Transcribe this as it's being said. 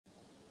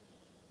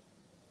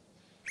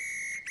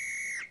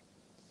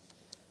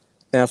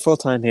Now, full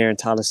time here in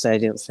Tallaght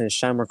Stadium finished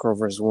Shamrock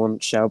Rovers 1,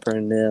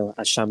 Shelbourne 0,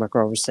 as Shamrock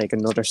Rovers take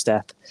another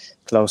step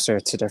closer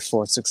to their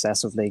fourth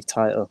successive league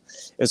title.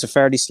 It was a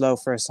fairly slow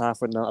first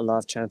half with not a lot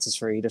of chances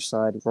for either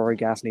side. Rory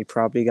Gaffney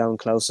probably going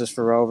closest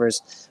for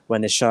Rovers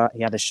when he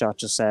had a shot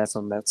just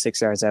from about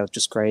 6 yards out,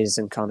 just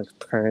grazing Conor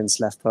Kearns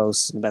left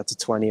post in about the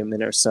 20th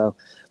minute or so.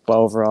 But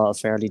overall, a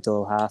fairly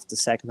dull half. The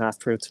second half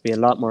proved to be a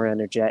lot more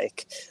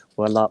energetic,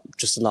 with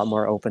a lot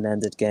more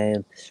open-ended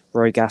game.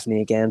 Roy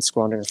Gaffney again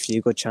squandering a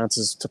few good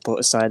chances to put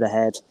aside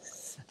ahead.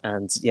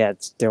 And yeah,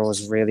 there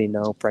was really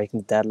no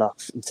breaking the deadlock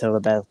until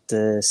about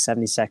the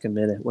 72nd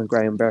minute when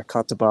Graham Burke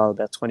caught the ball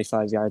about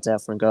 25 yards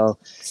out from goal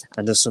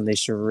and just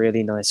unleashed a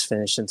really nice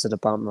finish into the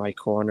bottom right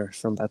corner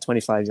from about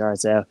 25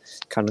 yards out,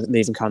 kind of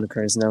leaving Conor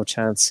Kearns no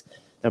chance.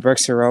 Now,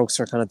 Burke's heroics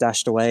were kind of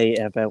dashed away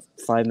about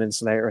 5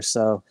 minutes later or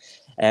so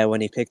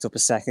when he picked up a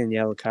second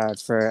yellow card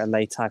for a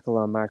late tackle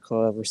on Mark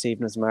Hoyle,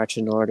 receiving his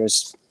marching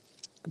orders.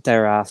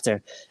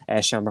 Thereafter,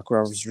 Shamrock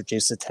Rovers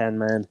reduced to 10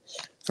 men.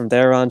 From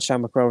there on,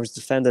 Shamrock Rovers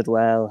defended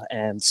well,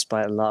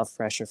 despite a lot of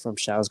pressure from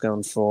Shaw's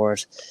going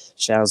forward.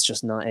 Shaw's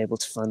just not able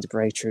to find the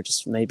breakthrough,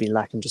 just maybe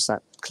lacking just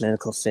that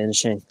clinical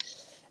finishing.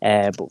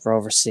 But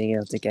Rovers seeing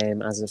out the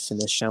game as it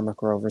finished.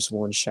 Shamrock Rovers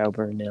 1,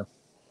 Shelbourne 0.